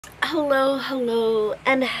Hello,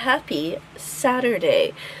 and happy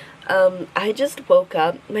Saturday. I just woke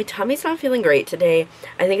up. My tummy's not feeling great today.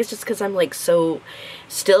 I think it's just because I'm like so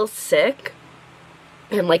still sick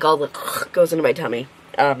and like all the goes into my tummy.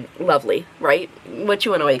 Lovely, right? What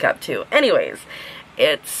you want to wake up to. Anyways,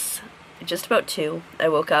 it's just about 2. I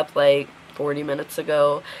woke up like 40 minutes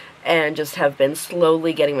ago and just have been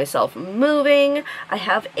slowly getting myself moving. I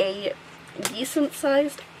have a decent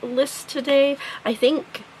sized list today. I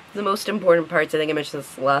think the most important parts, I think I mentioned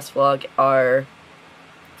this last vlog, are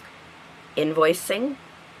invoicing.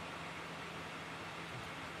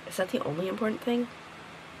 Is that the only important thing?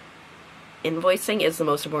 Invoicing is the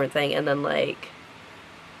most important thing, and then like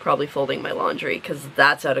probably folding my laundry because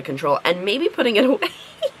that's out of control, and maybe putting it away.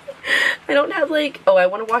 I don't have like, oh, I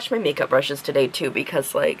want to wash my makeup brushes today too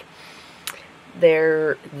because like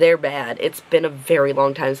they're bad. It's been a very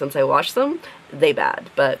long time since I washed them. They bad,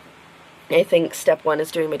 but I think step 1 is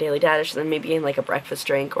doing my daily dash, and then maybe getting like a breakfast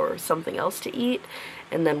drink or something else to eat,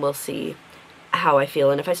 and then we'll see how I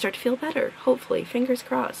feel and if I start to feel better. Hopefully, fingers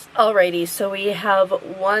crossed. Alrighty, so we have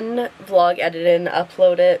one vlog edited and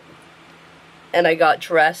uploaded, and I got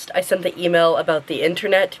dressed. I sent the email about the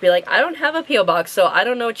internet to be like, I don't have a P.O. box, so I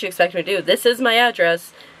don't know what you expect me to do. This is my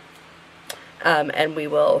address. And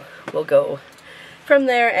we'll go from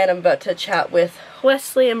there, and I'm about to chat with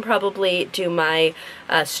Wesley and probably do my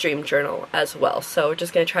stream journal as well. So we're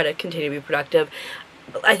just going to try to continue to be productive.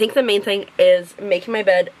 I think the main thing is making my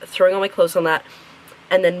bed, throwing all my clothes on that,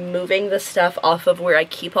 and then moving the stuff off of where I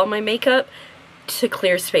keep all my makeup to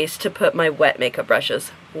clear space to put my wet makeup brushes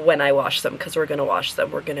when I wash them, because we're going to wash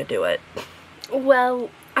them. We're going to do it.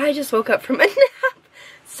 Well, I just woke up from a nap,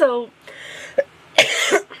 so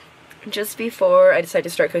just before I decided to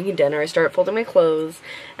start cooking dinner, I started folding my clothes,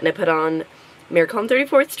 and I put on Miracle on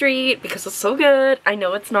 34th Street because it's so good. I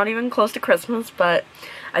know it's not even close to Christmas, but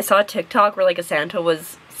I saw a TikTok where like a Santa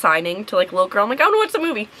was signing to like a little girl. I'm like, I want to watch the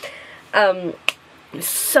movie.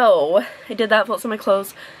 So I did that, folded my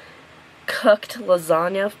clothes, cooked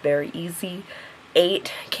lasagna, very easy,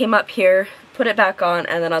 ate, came up here, put it back on,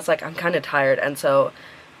 and then I was like, I'm kind of tired, and so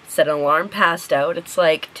set an alarm, passed out. It's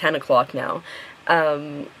like 10 o'clock now.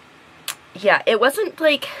 Yeah, it wasn't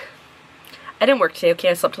like, I didn't work today,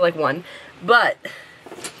 okay, I slept till like 1, but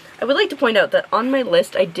I would like to point out that on my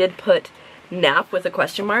list I did put nap with a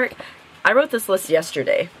question mark. I wrote this list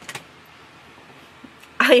yesterday.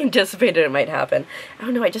 I anticipated it might happen. I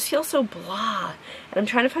don't know, I just feel so blah, and I'm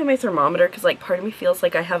trying to find my thermometer because like part of me feels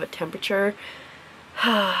like I have a temperature.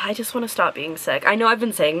 I just want to stop being sick. I know I've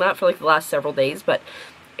been saying that for like the last several days, but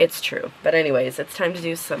it's true. But anyways, it's time to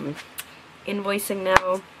do some invoicing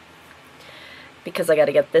now, because I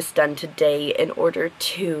gotta get this done today in order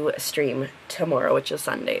to stream tomorrow, which is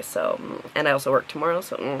Sunday. So, and I also work tomorrow,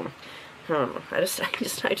 so I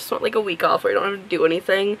just want like a week off where I don't have to do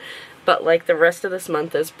anything. But like the rest of this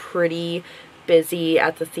month is pretty busy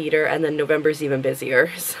at the theater, and then November's even busier.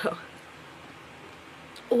 So,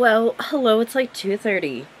 well, hello, it's like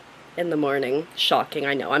 2:30 in the morning. Shocking,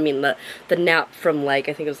 I know. I mean, the nap from like,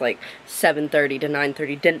 I think it was like 7:30 to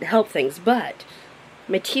 9:30 didn't help things, but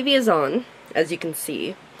my TV is on, as you can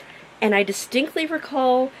see, and I distinctly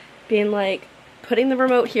recall being like, putting the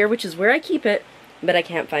remote here, which is where I keep it, but I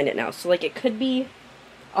can't find it now. So like it could be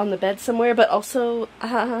on the bed somewhere, but also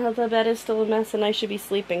the bed is still a mess and I should be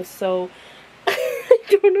sleeping, so I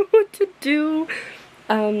don't know what to do.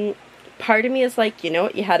 Part of me is like, you know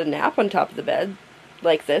what, you had a nap on top of the bed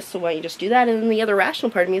like this, so why don't you just do that? And then the other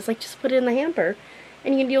rational part of me is like, just put it in the hamper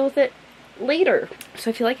and you can deal with it later.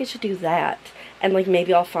 So I feel like I should do that. And like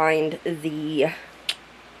maybe I'll find the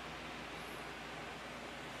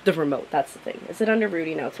remote. That's the thing. Is it under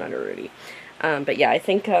Rudy? No, it's not under Rudy. But yeah, I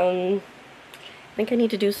think I need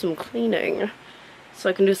to do some cleaning so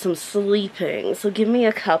I can do some sleeping. So give me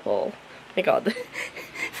a couple. My God,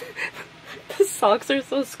 the socks are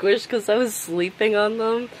so squished because I was sleeping on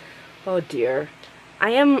them. Oh dear.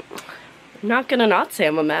 I'm not gonna not say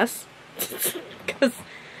I'm a mess because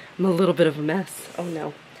I'm a little bit of a mess. Oh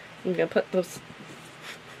no. I'm gonna put those,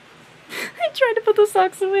 I tried to put the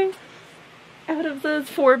socks away. Out of the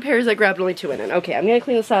 4 pairs I grabbed, only 2 in. Okay, I'm gonna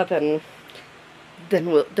clean this up and then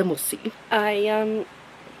we'll see. I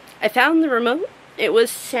found the remote. It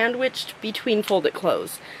was sandwiched between folded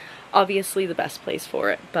clothes. Obviously the best place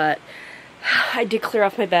for it, but I did clear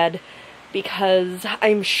off my bed because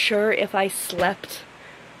I'm sure if I slept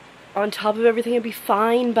on top of everything it'd be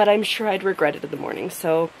fine, but I'm sure I'd regret it in the morning,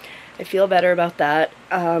 so I feel better about that.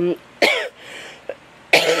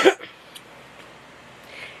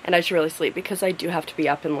 And I should really sleep because I do have to be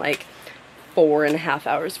up in like 4.5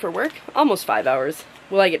 hours for work. Almost 5 hours.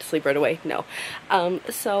 Will I get to sleep right away? No.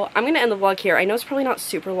 So I'm gonna end the vlog here. I know it's probably not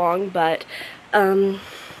super long, but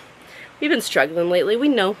we've been struggling lately. We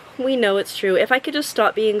know it's true. If I could just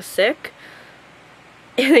stop being sick,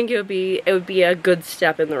 I think it would be a good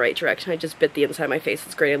step in the right direction. I just bit the inside of my face.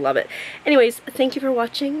 It's great. I love it. Anyways, thank you for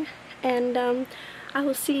watching, and I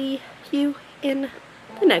will see you in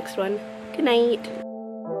the next one. Good night.